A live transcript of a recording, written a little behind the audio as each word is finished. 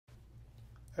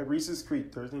At Reeces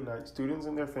Creek Thursday night, students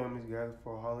and their families gathered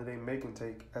for a holiday make and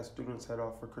take as students head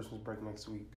off for Christmas break next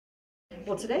week.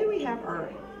 Well, today we have our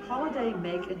holiday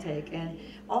make and take, and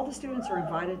all the students are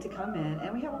invited to come in,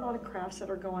 and we have a lot of crafts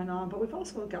that are going on, but we've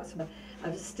also got some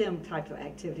STEM type of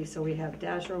activities. So we have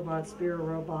Dash robots, Spiro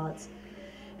robots,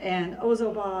 and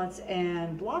Ozobots,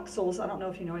 and Bloxels. I don't know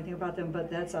if you know anything about them,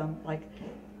 but that's like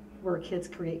where kids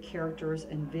create characters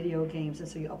and video games, and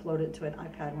so you upload it to an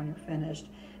iPad when you're finished,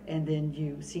 and then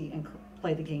you see and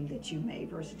play the game that you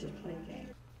made versus just play a game.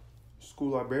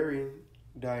 School librarian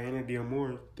Diana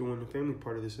Diamore doing the family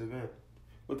part of this event,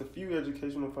 with a few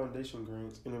educational foundation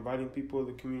grants and inviting people of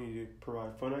the community to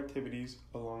provide fun activities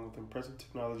along with impressive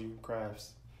technology and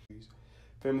crafts.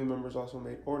 Family members also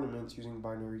made ornaments using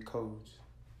binary codes.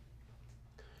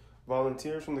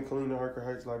 Volunteers from the Kalina Harker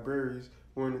Heights libraries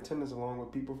were in attendance along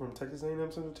with people from Texas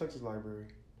A&M Central Texas Library.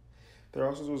 There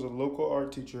also was a local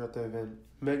art teacher at the event.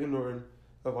 Megan Norton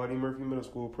of Audie Murphy Middle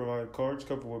School provided cards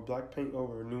covered with black paint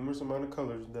over a numerous amount of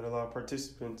colors that allow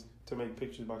participants to make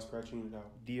pictures by scratching it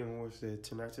out. Diamore said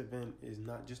tonight's event is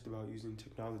not just about using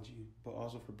technology, but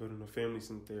also for building a family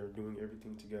since they are doing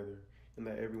everything together and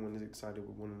that everyone is excited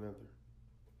with one another.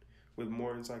 With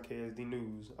more Inside KSD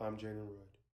News, I'm Jaden Rudd.